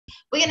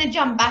We're going to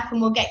jump back and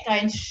we'll get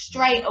going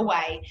straight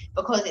away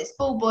because it's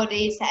full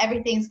body, so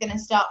everything's going to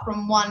start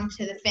from one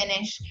to the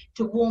finish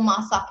to warm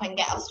us up and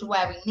get us to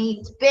where we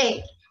need to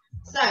be.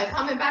 So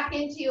coming back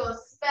into your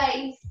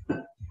space,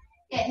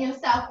 getting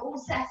yourself all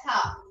set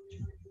up.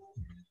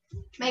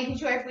 Making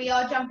sure if we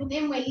are jumping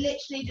in, we're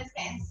literally just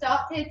getting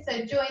started,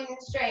 so join in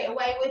straight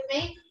away with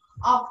me.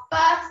 Our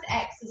first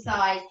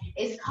exercise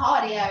is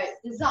cardio.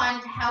 It's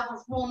designed to help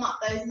us warm up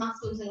those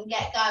muscles and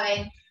get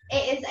going.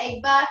 It is a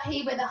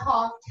burpee with a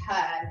half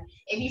turn.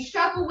 If you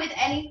struggle with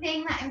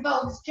anything that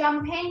involves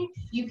jumping,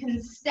 you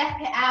can step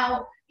it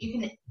out. You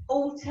can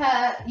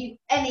alter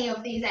any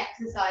of these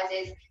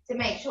exercises to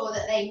make sure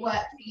that they work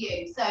for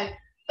you. So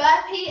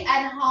burpee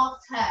and half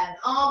turn.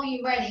 Are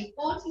we ready?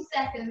 40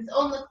 seconds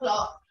on the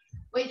clock.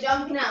 We're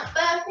jumping out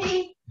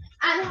burpee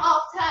and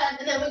half turn,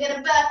 and then we're going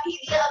to burpee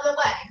the other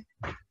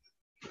way.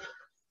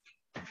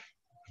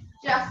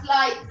 Just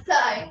like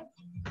so.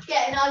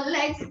 Getting our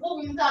legs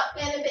warmed up,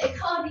 getting a bit of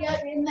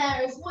cardio in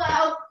there as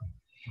well,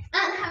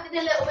 and having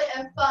a little bit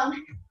of fun.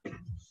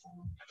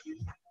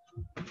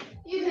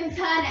 You can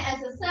turn it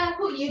as a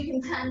circle, you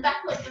can turn back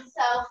on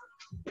yourself,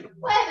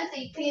 whatever's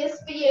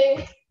easiest for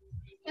you.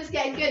 Just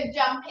get a good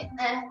jump in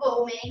there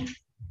for me.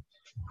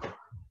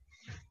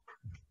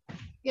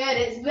 Good,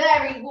 it's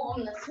very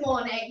warm this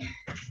morning.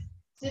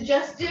 So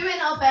just doing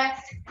our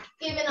best,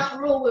 giving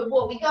our all with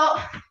what we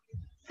got.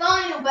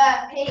 Final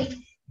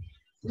burpee.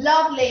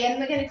 Lovely, and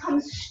we're going to come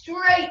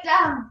straight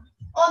down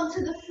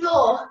onto the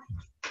floor.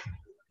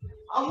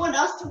 I want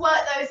us to work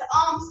those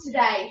arms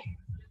today.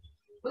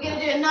 We're going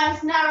to do a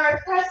nice narrow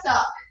press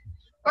up,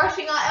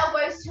 brushing our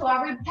elbows to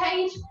our rib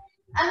cage,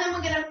 and then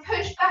we're going to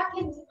push back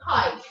into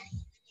pike.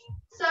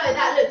 So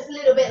that looks a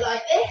little bit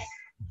like this.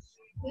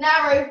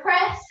 Narrow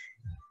press,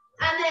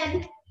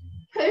 and then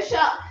push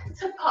up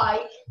to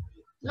pike,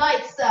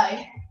 like so.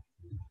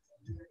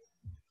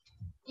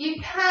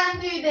 You can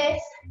do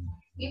this.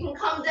 You can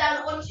come down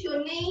onto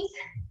your knees,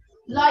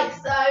 like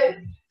so,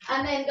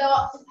 and then go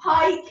up to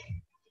pike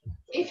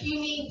if you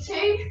need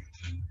to.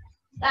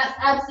 That's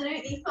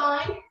absolutely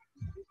fine.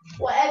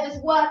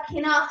 Whatever's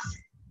working us,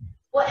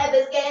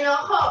 whatever's getting our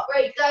heart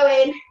rate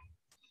going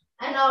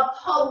and our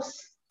pulse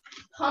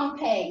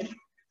pumping.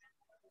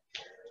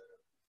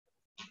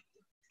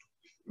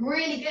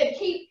 Really good.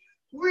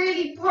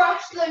 Really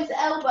brush those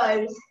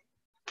elbows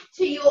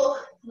to your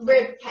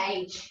rib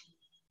cage.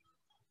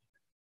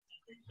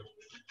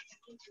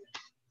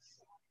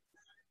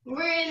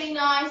 Really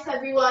nice,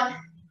 everyone.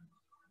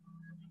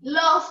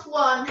 Last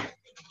one.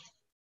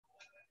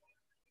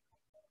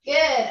 Good,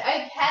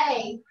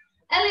 okay.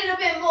 A little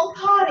bit more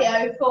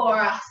cardio for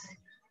us.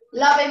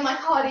 Loving my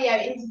cardio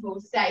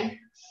intervals today.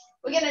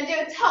 We're going to do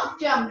a tuck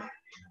jump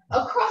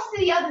across to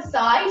the other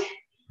side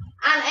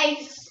and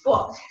a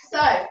squat.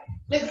 So,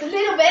 looks a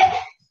little bit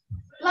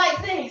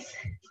like this.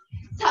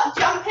 Tuck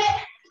jump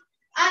it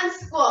and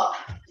squat.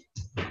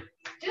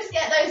 Just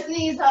get those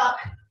knees up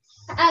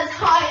as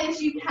high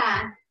as you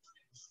can.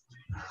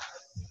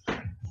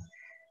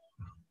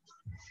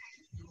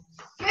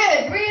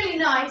 Good, really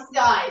nice,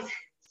 guys.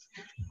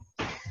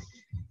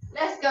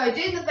 Let's go,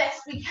 do the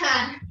best we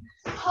can.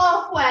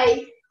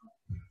 Halfway.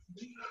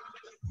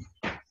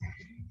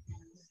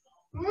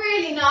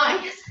 Really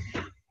nice.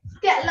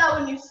 Get low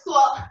on your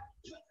squat.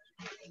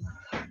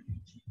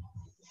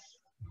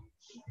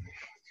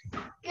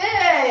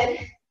 Good.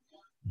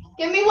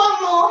 Give me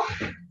one more.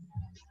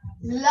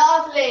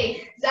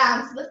 Lovely.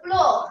 Down to the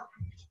floor.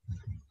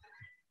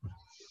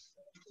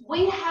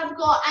 We have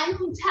got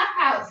ankle tap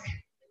outs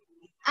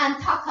and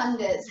tuck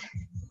unders.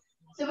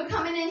 So we're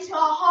coming into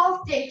our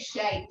half dish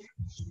shape,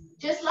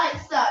 just like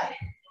so.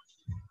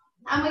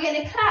 And we're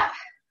going to clap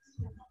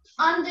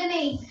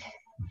underneath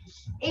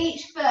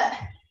each foot,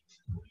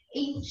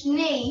 each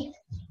knee,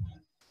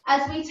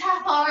 as we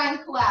tap our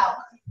ankle out.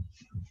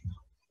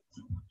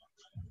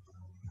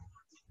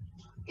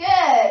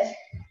 Good.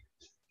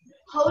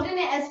 Holding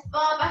it as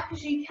far back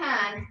as you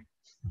can.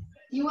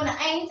 You want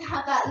to aim to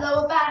have that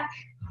lower back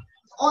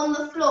on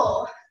the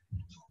floor.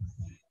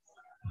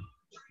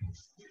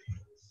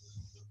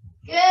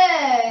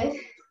 Good.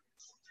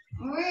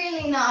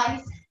 Really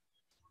nice.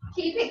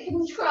 Keep it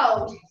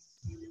controlled.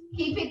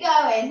 Keep it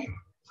going.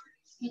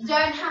 You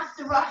don't have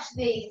to rush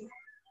these.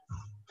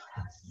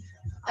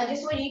 I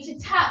just want you to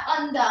tap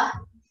under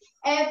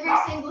every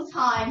single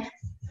time.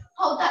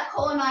 Hold that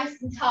core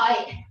nice and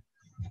tight.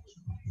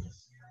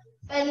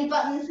 Belly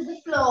button to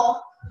the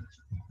floor.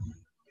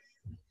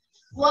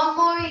 One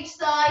more each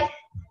side.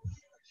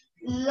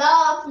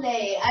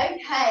 Lovely.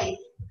 Okay.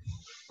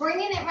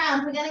 Bringing it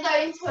round, we're going to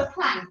go into a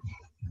plank.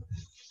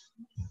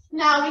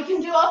 Now we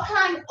can do our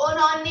plank on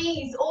our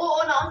knees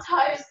or on our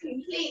toes,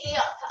 completely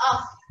up to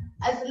us,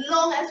 as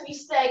long as we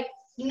stay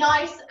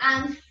nice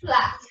and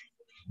flat.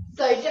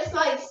 So just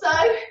like so,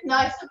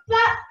 nice and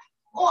flat,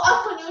 or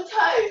up on your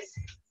toes.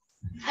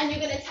 And you're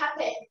going to tap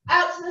it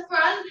out to the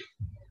front,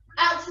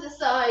 out to the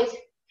side,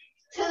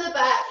 to the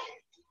back,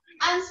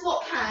 and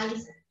swap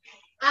hands.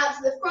 Out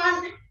to the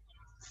front,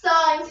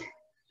 side,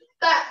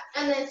 back,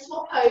 and then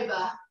swap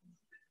over.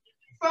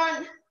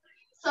 Front,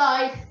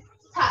 side,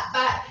 tap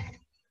back,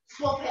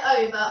 swap it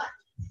over,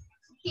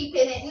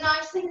 keeping it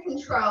nice and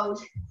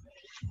controlled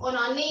on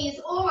our knees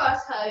or our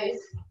toes,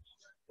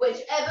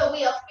 whichever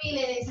we are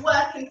feeling is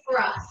working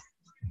for us,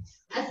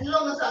 as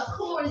long as our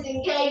core is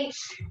engaged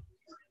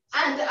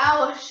and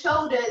our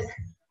shoulders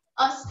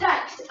are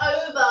stacked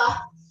over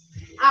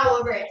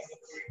our wrists.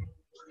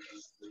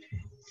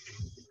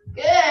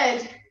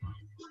 Good.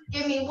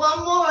 Give me one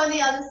more on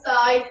the other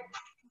side.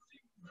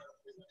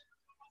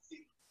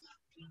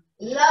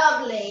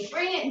 Lovely.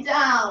 Bring it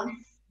down.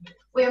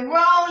 We're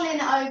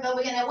rolling over.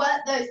 We're going to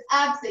work those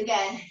abs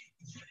again,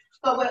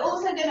 but we're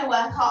also going to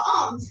work our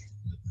arms.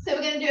 So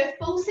we're going to do a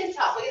full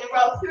sit-up. We're going to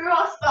roll through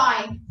our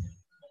spine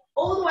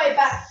all the way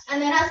back,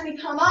 and then as we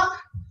come up,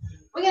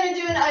 we're going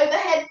to do an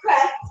overhead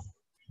press.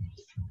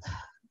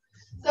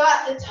 So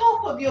at the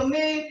top of your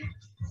move,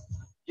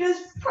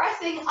 just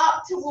pressing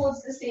up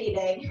towards the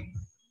ceiling.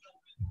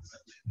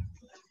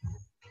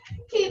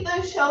 Keep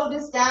those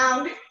shoulders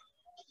down,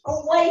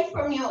 away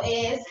from your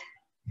ears.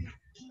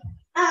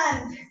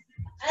 And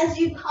as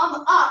you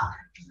come up,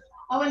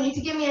 I want you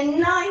to give me a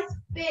nice,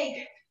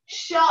 big,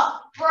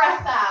 sharp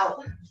breath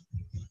out.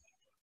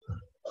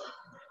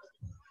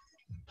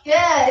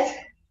 Good.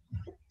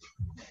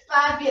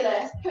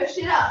 Fabulous. Push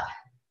it up.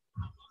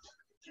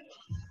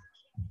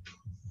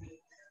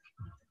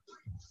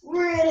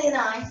 Really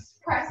nice.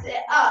 Press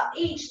it up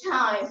each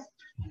time.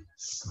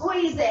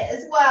 Squeeze it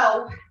as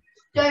well.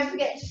 Don't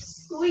forget to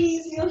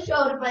squeeze your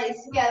shoulder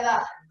blades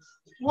together.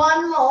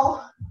 One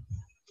more.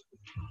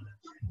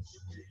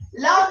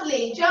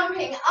 Lovely.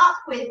 Jumping up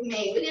with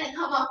me. We're going to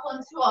come up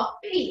onto our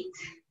feet.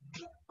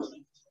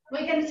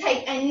 We're going to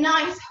take a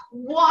nice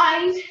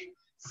wide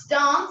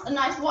stance, a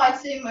nice wide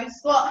sumo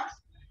squat.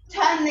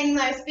 Turning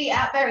those feet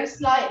out very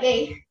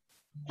slightly.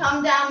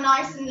 Come down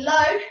nice and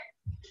low.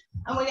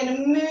 And we're going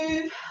to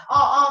move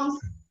our arms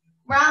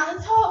round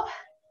the top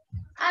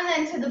and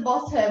then to the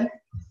bottom,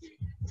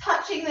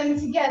 touching them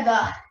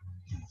together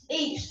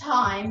each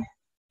time.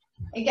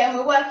 Again,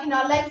 we're working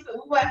our legs, but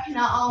we're working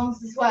our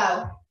arms as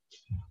well.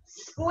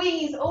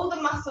 Squeeze all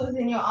the muscles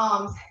in your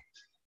arms.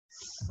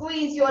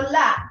 Squeeze your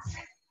lats,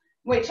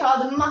 which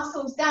are the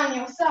muscles down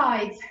your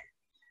sides,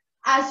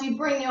 as you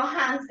bring your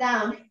hands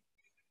down.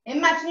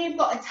 Imagine you've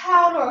got a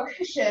towel or a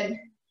cushion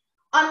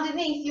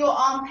underneath your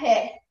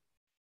armpit,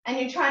 and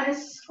you're trying to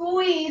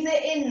squeeze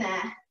it in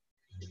there,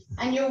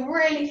 and you'll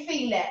really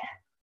feel it.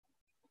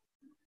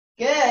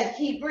 Good,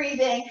 keep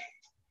breathing.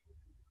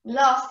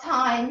 Last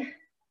time.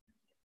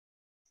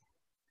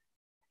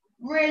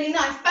 Really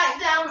nice, back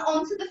down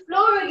onto the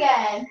floor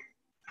again.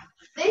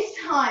 This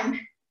time,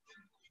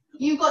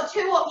 you've got two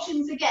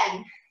options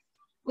again.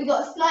 We've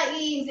got a slightly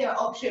easier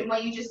option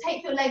where you just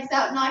take your legs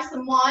out nice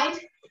and wide,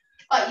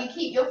 but you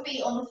keep your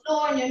feet on the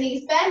floor and your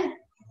knees bent,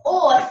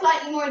 or a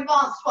slightly more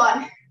advanced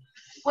one,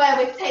 where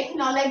we've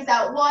taken our legs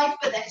out wide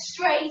but they're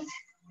straight,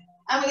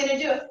 and we're going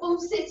to do a full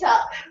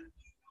sit-up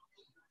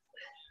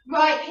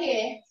right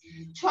here,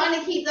 trying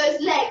to keep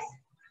those legs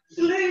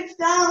glued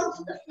down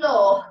to the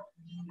floor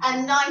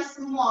and nice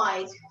and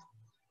wide,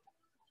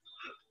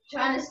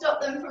 trying to stop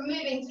them from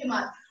moving too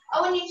much.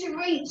 I want you to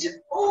reach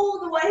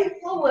all the way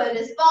forward,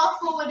 as far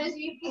forward as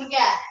you can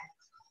get.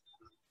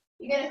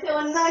 You're going to feel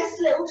a nice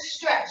little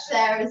stretch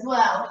there as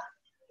well,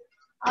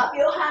 up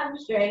your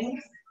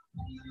hamstrings.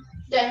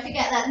 Don't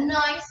forget that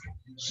nice,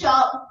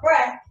 sharp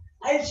breath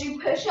as you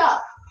push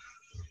up.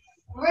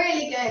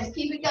 Really good.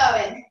 Keep it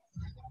going.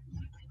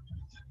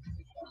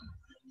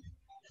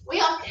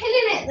 We are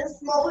killing it this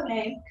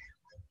morning.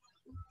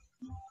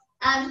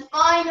 And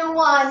final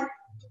one.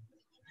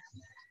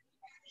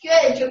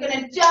 Good. You're going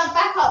to jump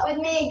back up with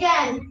me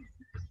again.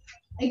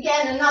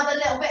 Again, another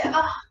little bit of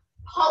a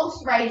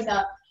pulse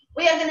raiser.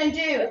 We are going to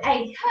do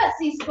a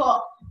curtsy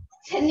squat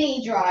to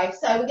knee drive.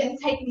 So we're going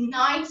to take a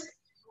nice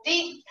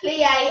deep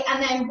plie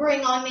and then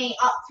bring our knee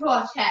up to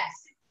our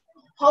chest,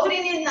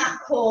 holding in that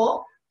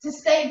core to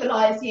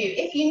stabilize you.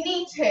 If you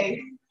need to,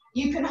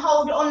 you can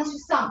hold on to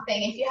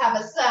something. If you have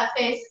a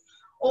surface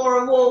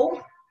or a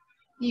wall,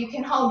 you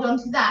can hold on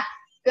to that.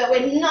 But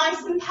we're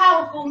nice and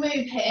powerful move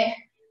here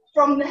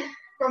from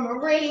a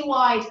really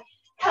wide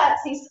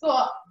curtsy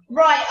squat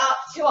right up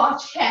to our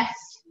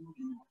chest.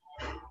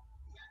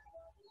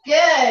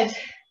 Good.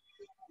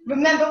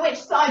 Remember which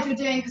side you're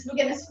doing, because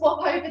we're going to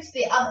swap over to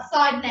the other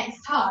side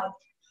next time.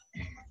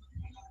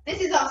 This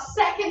is our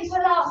second to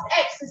last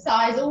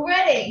exercise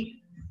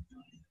already.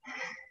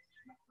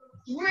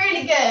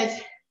 Really good.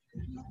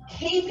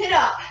 Keep it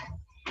up.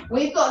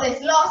 We've got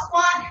this last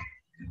one.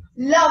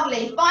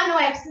 Lovely. Final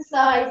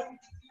exercise.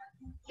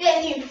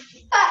 Getting you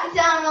back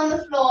down on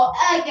the floor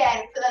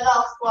again for the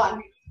last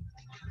one.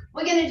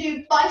 We're going to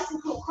do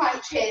bicycle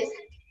crunches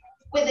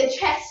with a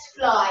chest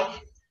fly.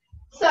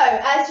 So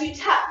as you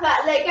tap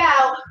that leg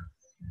out,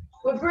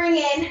 we're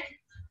bringing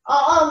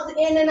our arms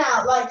in and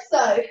out like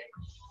so,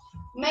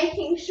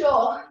 making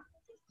sure,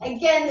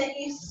 again, that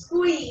you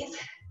squeeze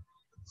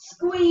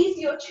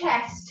your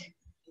chest.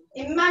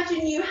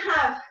 Imagine you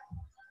have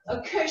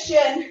a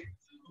cushion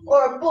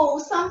or a ball,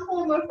 some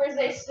form of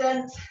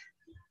resistance,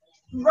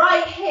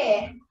 right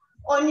here,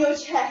 on your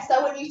chest.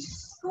 I want you to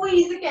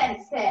squeeze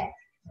against it.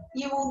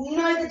 You will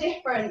know the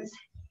difference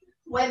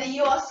whether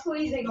you are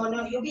squeezing or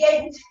not. You'll be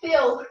able to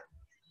feel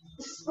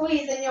the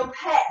squeeze in your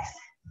pecs,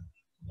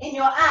 in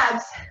your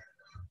abs.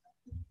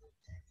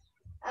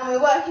 And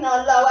we're working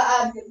our lower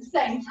abs at the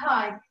same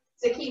time,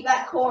 so keep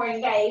that core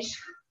engaged.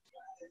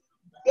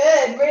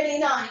 Good, really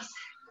nice.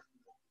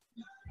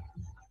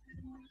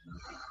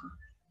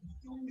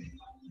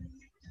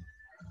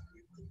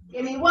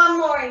 Give me one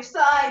more each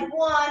side.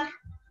 1,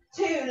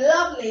 2,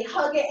 lovely.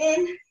 Hug it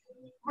in,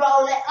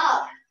 roll it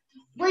up.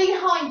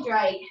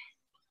 Rehydrate.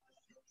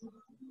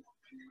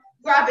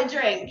 Grab a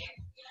drink.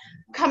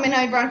 Coming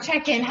over, I'm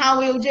checking how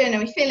we're all doing. Are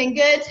we feeling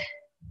good?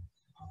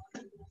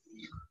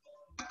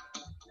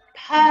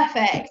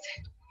 Perfect.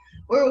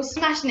 We're all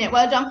smashing it.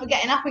 Well done for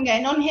getting up and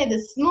getting on here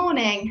this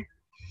morning.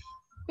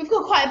 We've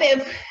got quite a bit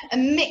of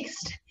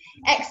mixed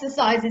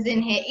exercises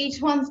in here. Each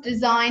one's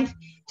designed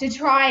to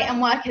try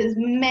and work as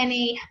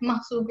many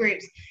muscle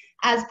groups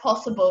as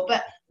possible.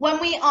 But when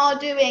we are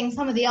doing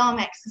some of the arm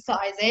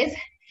exercises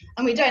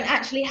and we don't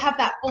actually have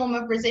that form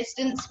of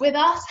resistance with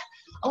us,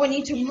 I want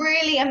you to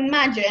really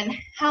imagine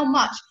how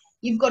much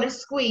you've got to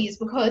squeeze,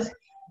 because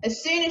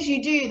as soon as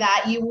you do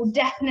that, you will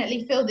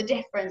definitely feel the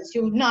difference.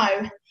 You'll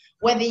know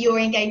whether you're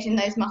engaging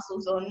those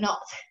muscles or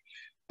not.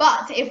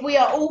 But if we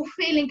are all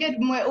feeling good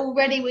and we're all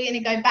ready, we're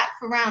going to go back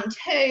for round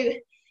 2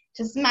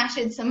 to smash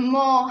it some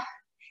more.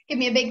 Give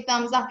me a big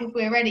thumbs up if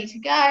we're ready to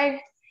go.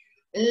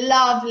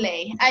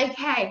 Lovely.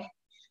 Okay,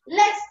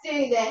 let's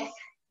do this.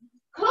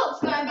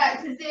 Clock's going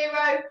back to 0,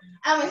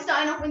 and we're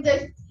starting off with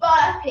those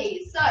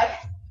burpees. So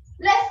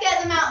let's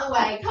get them out of the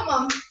way. Come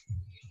on.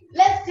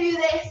 Let's do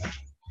this.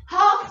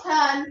 Half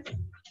turn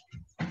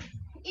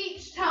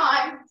each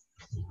time.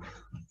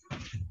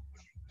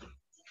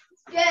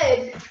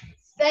 Good.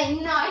 Stay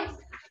nice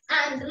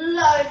and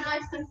low,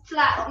 nice and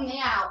flat on the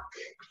out.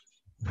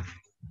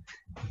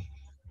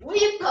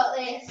 We've got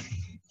this.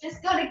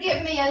 Just got to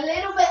give me a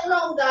little bit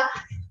longer.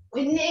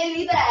 We're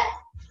nearly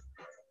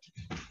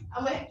there.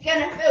 And we're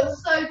going to feel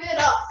so good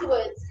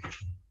afterwards.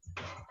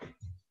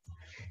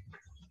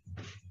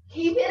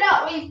 Keep it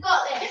up. We've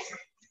got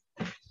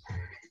this.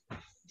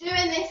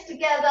 Doing this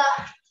together.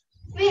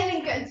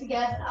 Feeling good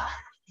together.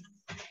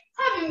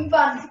 Having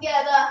fun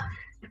together.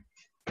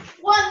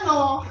 One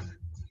more.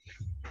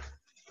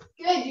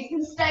 Good. You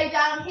can stay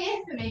down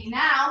here for me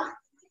now.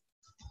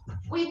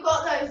 We've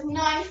got those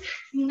nice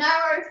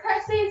narrow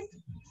presses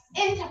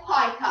into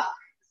pike up.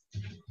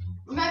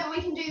 Remember,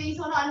 we can do these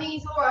on our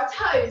knees or our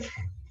toes,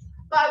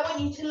 but I want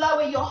you to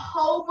lower your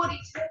whole body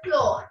to the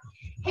floor.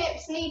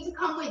 Hips need to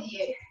come with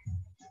you.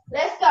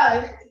 Let's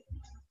go.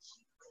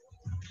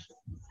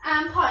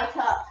 And pike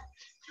up.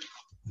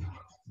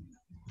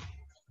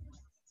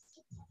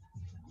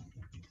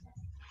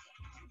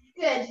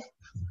 Good.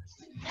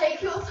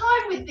 Take your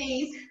time with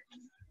these.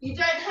 You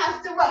don't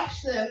have to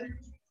rush them.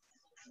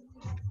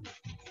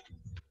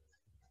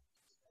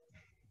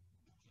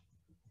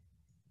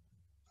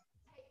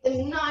 Take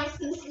them nice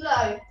and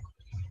slow.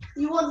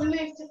 You want the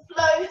move to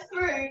flow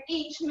through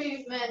each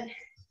movement.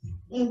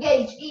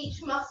 Engage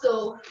each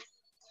muscle.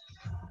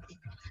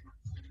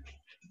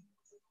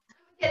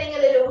 Getting a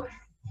little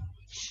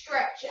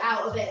stretch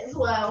out of it as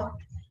well.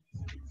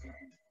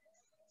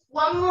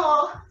 One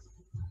more.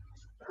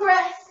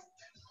 Press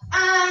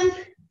and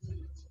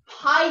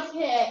pike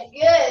it.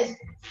 Good.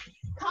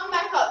 Come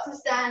back up to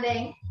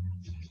standing.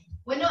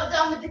 We're not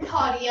done with the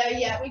cardio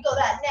yet. We've got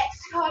that next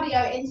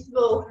cardio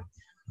interval.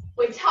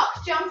 We're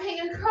tuck jumping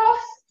across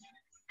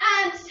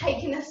and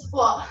taking a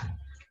squat.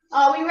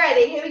 Are we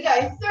ready? Here we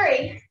go.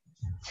 3,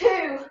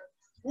 2,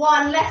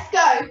 1. Let's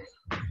go.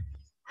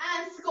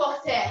 And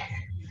squat it.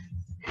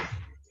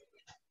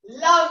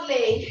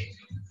 Lovely.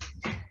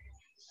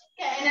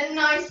 Getting a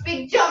nice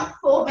big jump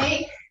for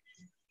me.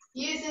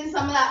 Using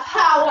some of that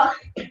power.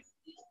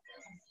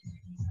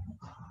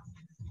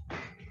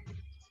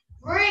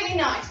 Really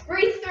nice.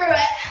 Breathe through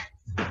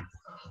it.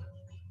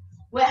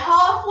 We're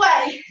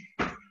halfway.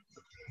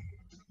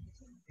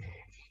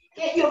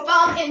 Get your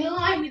bum in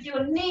line with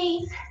your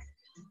knees.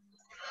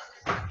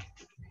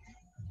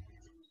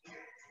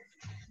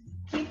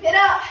 Keep it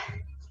up.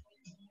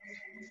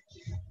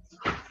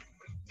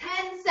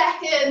 10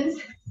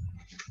 seconds.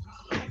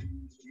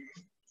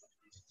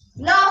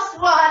 Last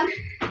one.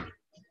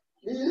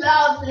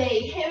 Lovely.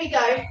 Here we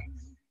go.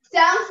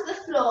 Down to the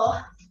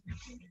floor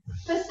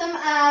for some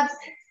abs.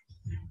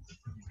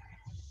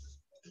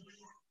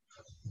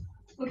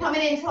 We're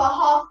coming into a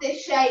half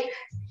this shape.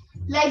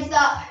 Legs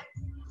up.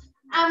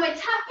 And we're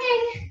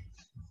tapping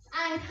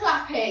and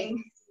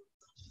clapping.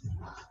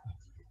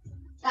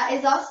 That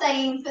is our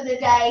saying for the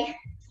day.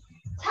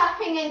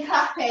 Tapping and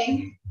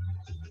clapping.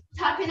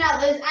 Tapping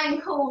out those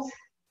ankles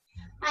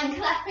and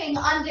clapping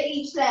under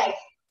each leg.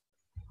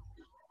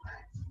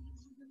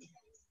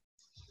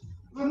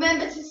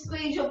 Remember to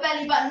squeeze your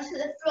belly button to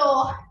the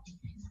floor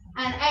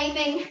and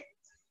aiming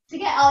to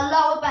get our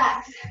lower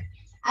backs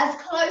as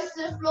close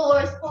to the floor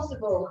as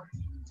possible.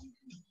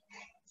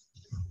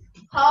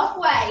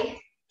 Halfway.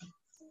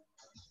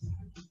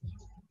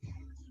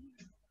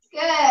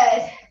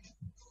 Good.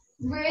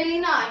 Really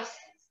nice.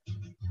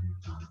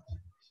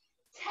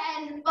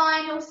 10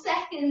 final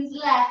seconds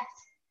left.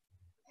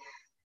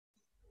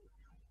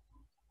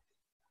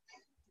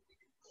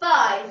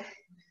 5,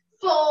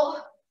 4,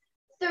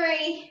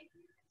 3,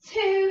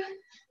 2,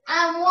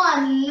 and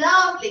 1.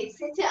 Lovely.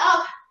 Sit it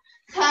up.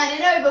 Turn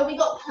it over. We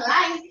got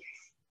plank.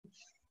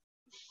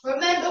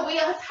 Remember, we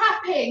are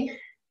tapping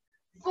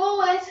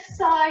forward,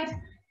 side,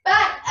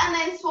 back, and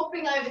then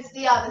swapping over to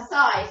the other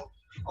side.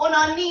 On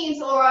our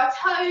knees or our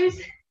toes,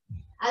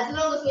 as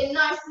long as we're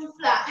nice and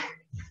flat.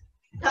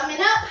 Coming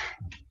up.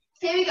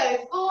 Here we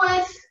go.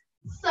 Forward,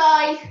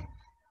 side,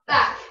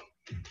 back.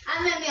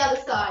 And then the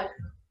other side.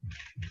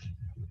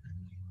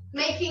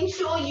 Making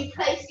sure you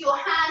place your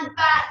hand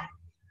back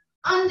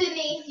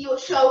underneath your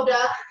shoulder.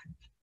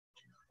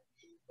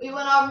 We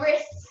want our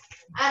wrists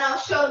and our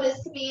shoulders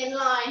to be in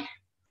line.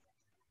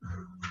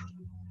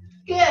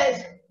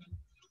 Good.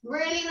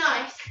 Really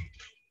nice.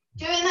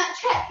 Doing that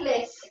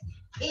checklist.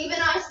 Even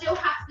I still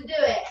have to do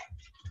it.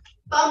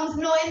 Bums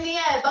not in the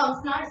air,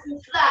 bums nice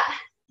and flat.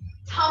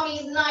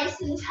 Tummy's nice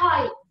and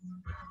tight.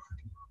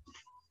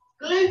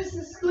 Glutes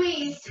are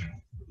squeezed.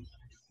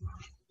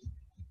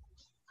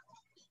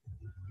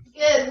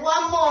 Good.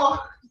 One more.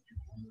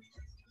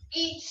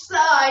 Each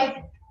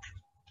side.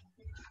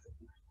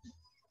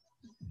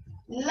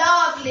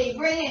 Lovely.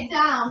 Bring it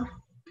down.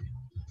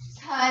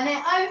 Turn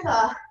it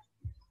over.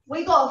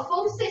 We got a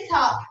full sit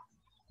up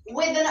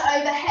with an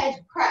overhead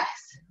press.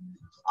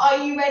 Are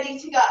you ready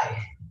to go?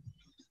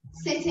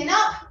 Sitting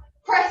up,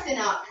 pressing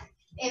up.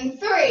 In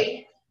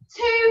 3,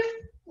 2,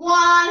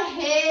 1.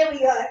 Here we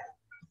go.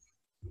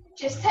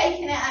 Just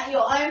taking it at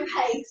your own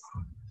pace.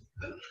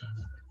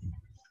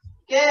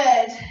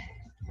 Good.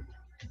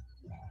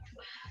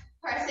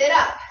 Press it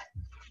up.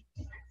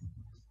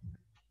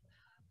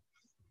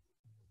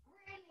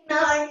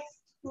 Really nice.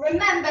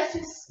 Remember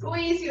to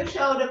squeeze your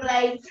shoulder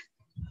blades.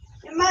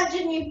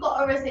 Imagine you've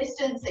got a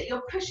resistance that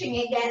you're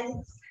pushing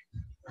against.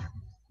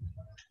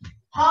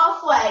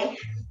 Halfway.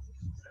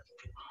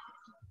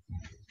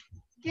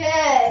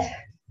 Good.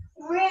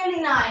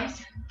 Really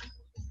nice.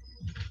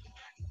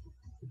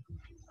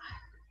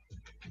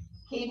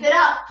 Keep it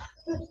up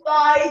for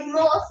 5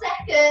 more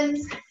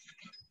seconds.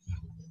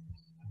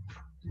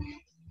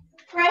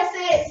 Press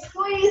it,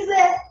 squeeze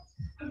it.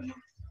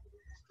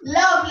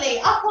 Lovely.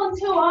 Up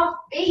onto our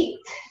feet.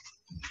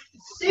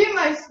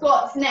 Sumo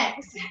squats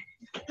next.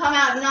 Come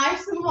out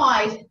nice and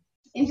wide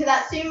into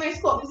that sumo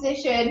squat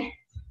position,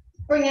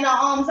 bringing our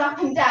arms up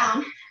and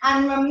down.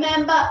 And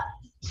remember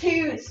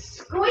to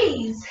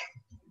squeeze.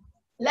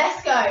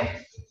 Let's go.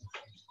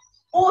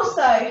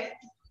 Also,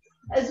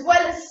 as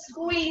well as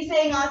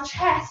squeezing our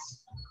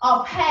chest,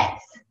 our pecs,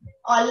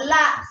 our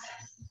lats,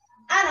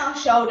 and our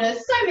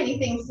shoulders, so many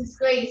things to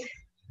squeeze,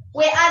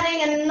 we're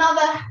adding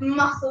another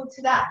muscle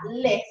to that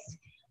list,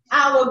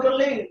 our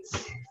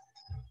glutes.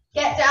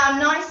 Get down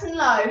nice and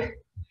low.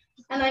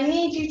 And I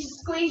need you to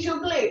squeeze your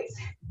glutes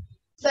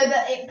so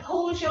that it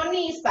pulls your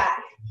knees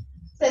back,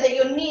 so that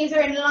your knees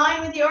are in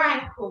line with your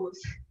ankles,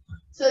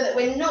 so that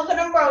we're not going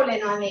to roll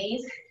in our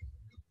knees,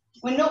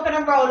 we're not going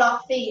to roll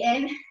our feet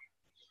in,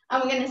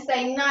 and we're going to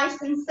stay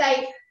nice and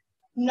safe,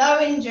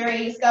 no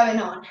injuries going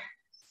on.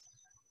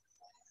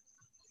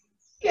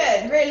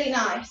 Good, really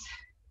nice.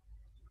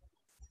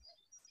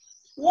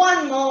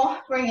 One more,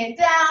 bring it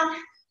down,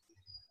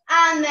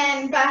 and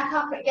then back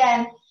up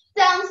again,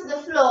 down to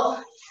the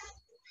floor.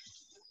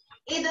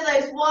 Either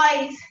those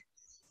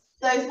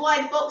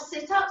wide box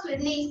sit-ups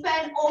with knees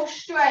bent or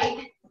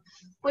straight,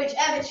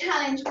 whichever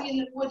challenge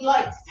we would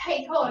like to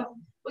take on.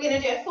 We're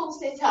going to do a full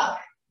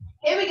sit-up.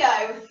 Here we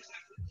go.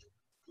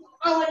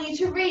 I want you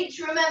to reach,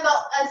 remember,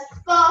 as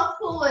far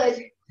forward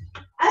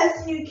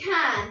as you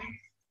can.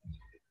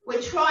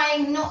 We're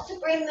trying not to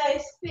bring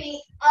those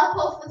feet up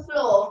off the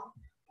floor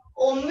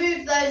or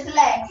move those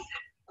legs.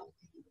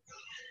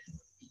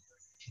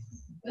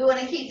 We want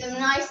to keep them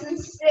nice and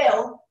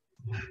still.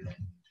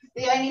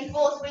 The only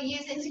force we're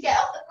using to get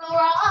off the floor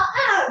are our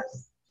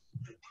abs,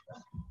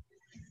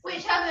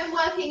 which have been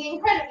working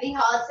incredibly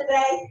hard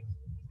today.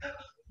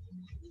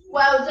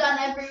 Well done,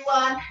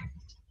 everyone.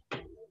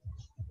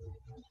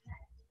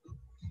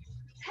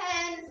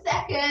 10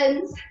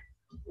 seconds.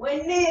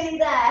 We're nearly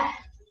there.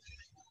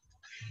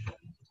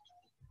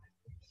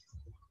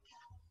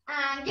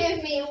 And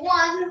give me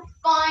one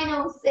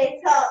final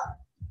sit-up.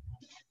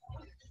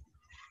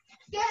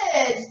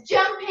 Good.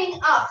 Jumping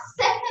up.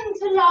 Second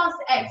to last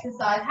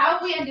exercise. How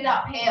have we ended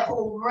up here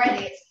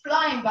already? It's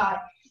flying by.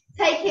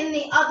 Taking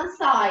the other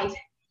side.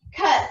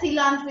 Curtsy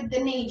lunge with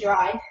the knee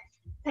drive.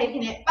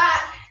 Taking it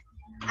back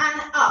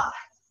and up.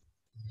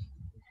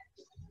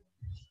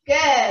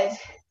 Good.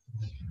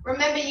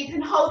 Remember, you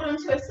can hold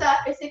onto a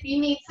surface if you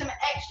need some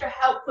extra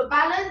help for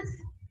balance.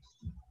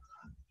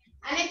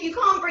 And if you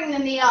can't bring the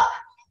knee up,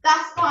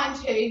 that's fine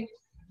too.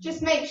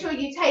 Just make sure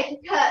you take a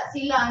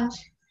curtsy lunge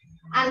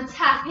and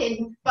tap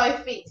in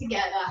both feet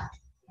together.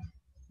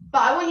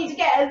 But I want you to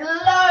get as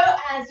low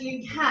as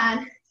you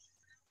can.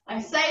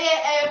 I say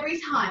it every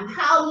time.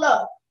 How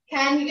low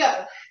can you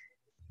go?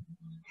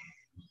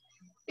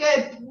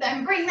 Good.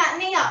 Then bring that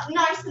knee up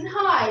nice and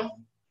high.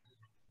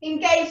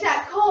 Engage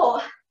that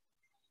core.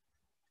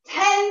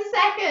 10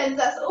 seconds.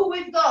 That's all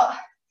we've got.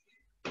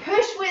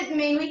 Push with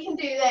me. We can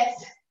do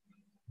this.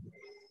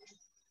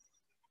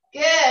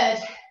 Good.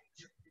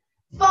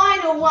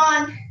 Final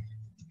one.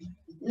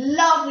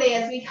 Lovely.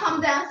 As we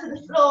come down to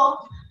the floor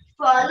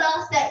for our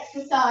last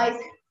exercise.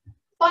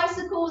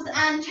 Bicycles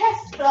and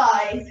chest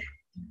flies.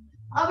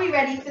 Are we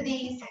ready for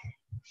these?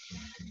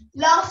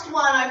 Last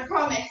one, I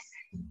promise.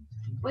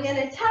 We're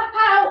going to tap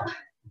out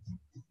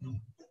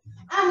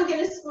and we're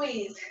going to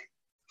squeeze.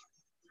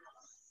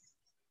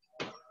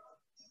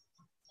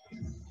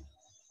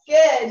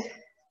 Good.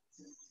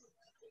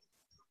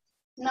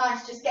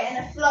 Nice, just getting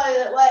a flow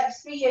that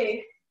works for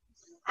you.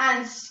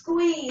 And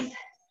squeeze.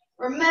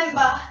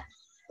 Remember,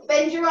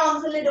 bend your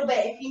arms a little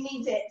bit if you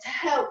need it to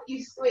help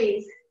you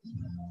squeeze.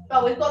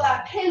 But we've got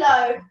that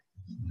pillow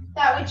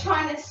that we're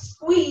trying to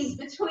squeeze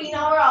between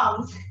our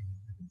arms,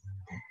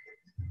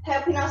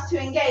 helping us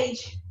to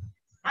engage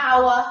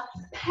our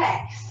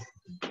pecs.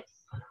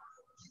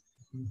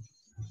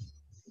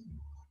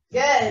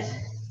 Good.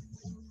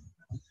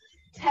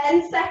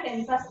 10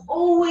 seconds, that's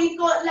all we've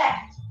got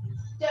left.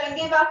 Don't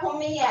give up on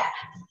me yet.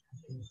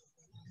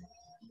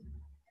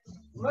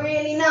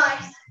 Really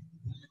nice.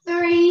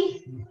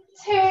 3,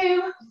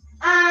 2,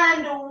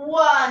 and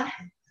 1.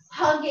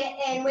 Hug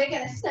it in. We're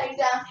going to stay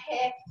down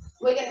here.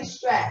 We're going to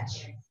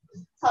stretch.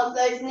 Hug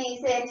those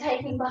knees in,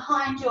 taking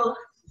behind your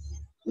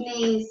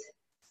knees.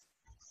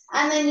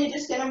 And then you're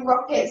just going to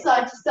rock it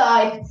side to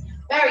side,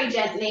 very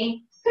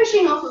gently,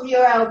 pushing off of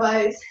your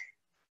elbows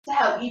to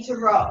help you to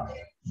rock.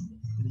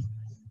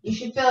 You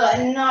should feel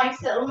a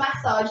nice little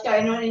massage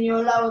going on in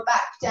your lower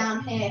back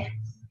down here.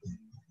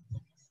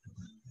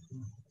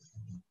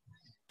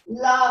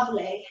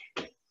 Lovely.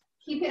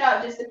 Keep it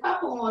up just a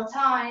couple more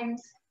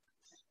times.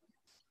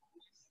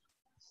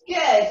 Good.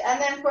 And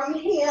then from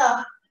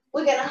here,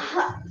 we're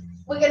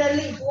gonna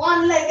leave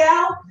one leg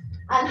out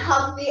and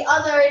hug the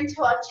other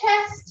into our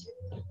chest.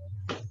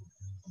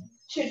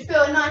 Should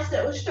feel a nice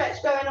little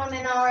stretch going on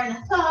in our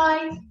inner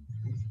thigh.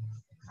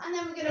 And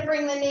then we're going to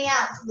bring the knee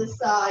out to the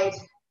side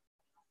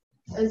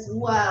as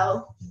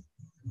well.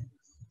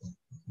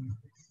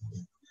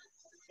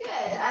 Good,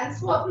 and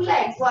swap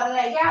legs. One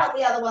leg out,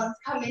 the other one's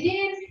coming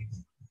in,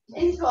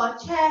 into our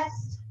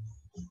chest.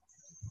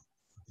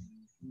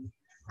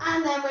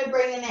 And then we're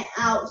bringing it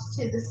out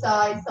to the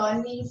side, so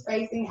our knees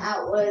facing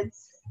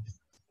outwards.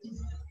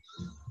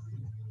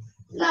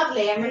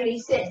 Lovely, and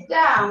release it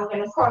down. We're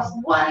going to cross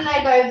one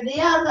leg over the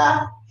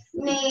other,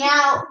 knee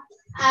out,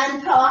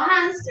 and put our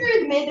hands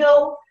through the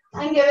middle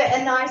and give it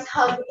a nice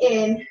hug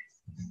in.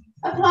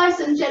 Apply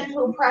some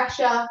gentle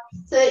pressure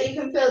so that you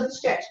can feel the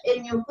stretch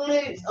in your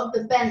glutes of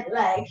the bent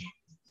leg.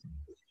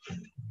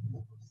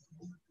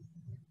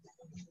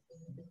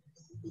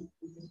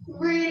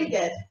 Really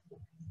good.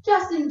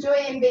 Just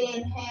enjoying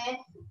being here.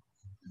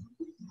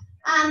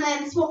 And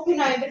then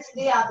swapping over to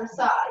the other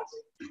side.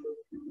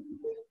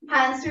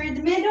 Hands through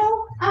the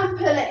middle and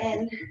pull it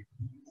in.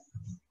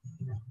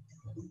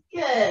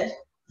 Good.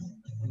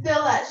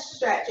 Feel that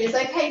stretch. It's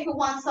okay for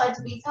one side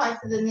to be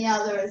tighter than the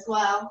other as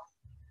well.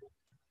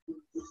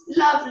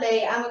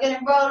 Lovely. And we're going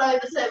to roll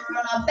over so we're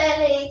on our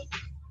belly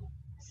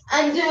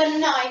and do a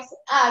nice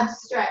ab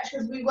stretch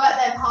because we worked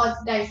them hard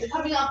today. So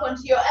coming up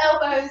onto your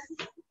elbows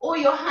or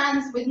your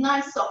hands with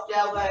nice soft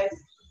elbows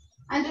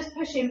and just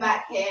pushing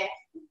back here.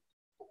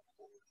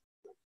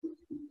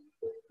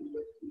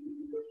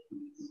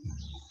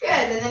 Good,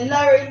 and then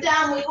lowering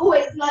down, we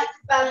always like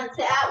to balance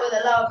it out with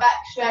a lower back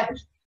stretch.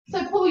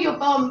 So pull your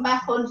bum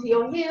back onto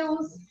your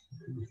heels.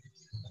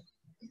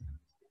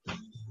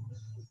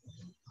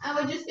 And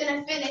we're just going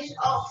to finish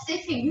off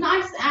sitting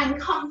nice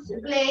and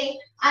comfortably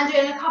and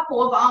doing a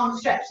couple of arm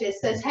stretches.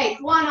 So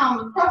take one arm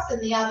across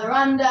and the other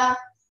under.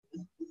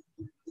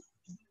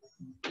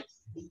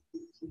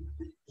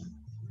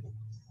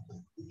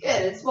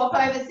 Good, swap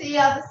over to the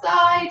other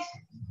side.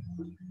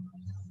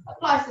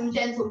 Apply some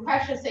gentle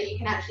pressure so you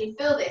can actually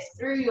feel this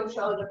through your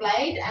shoulder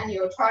blade and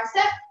your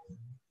tricep.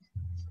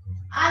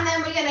 And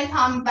then we're going to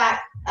come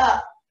back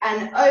up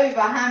and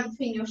over, hand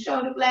between your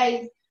shoulder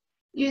blades,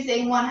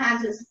 using one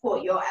hand to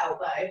support your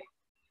elbow.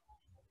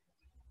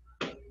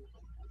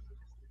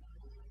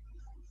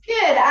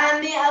 Good,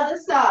 and the other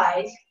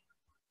side.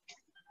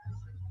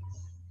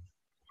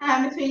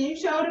 Hand between your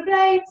shoulder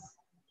blades.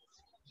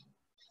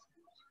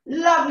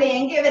 Lovely,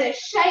 and give it a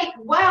shake.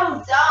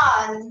 Well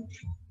done.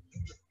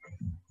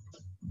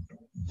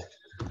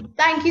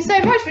 Thank you so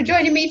much for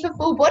joining me for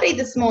Full Body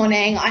this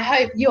morning. I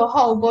hope your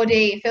whole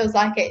body feels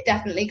like it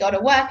definitely got a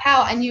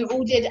workout and you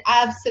all did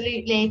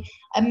absolutely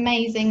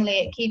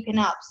amazingly at keeping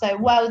up. So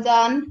well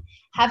done.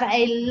 Have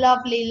a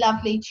lovely,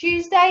 lovely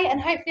Tuesday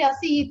and hopefully I'll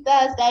see you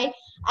Thursday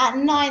at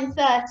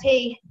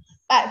 9:30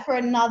 back for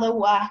another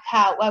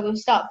workout where we'll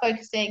start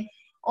focusing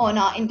on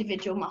our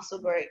individual muscle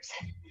groups.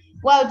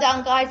 Well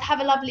done, guys.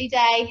 Have a lovely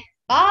day.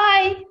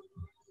 Bye.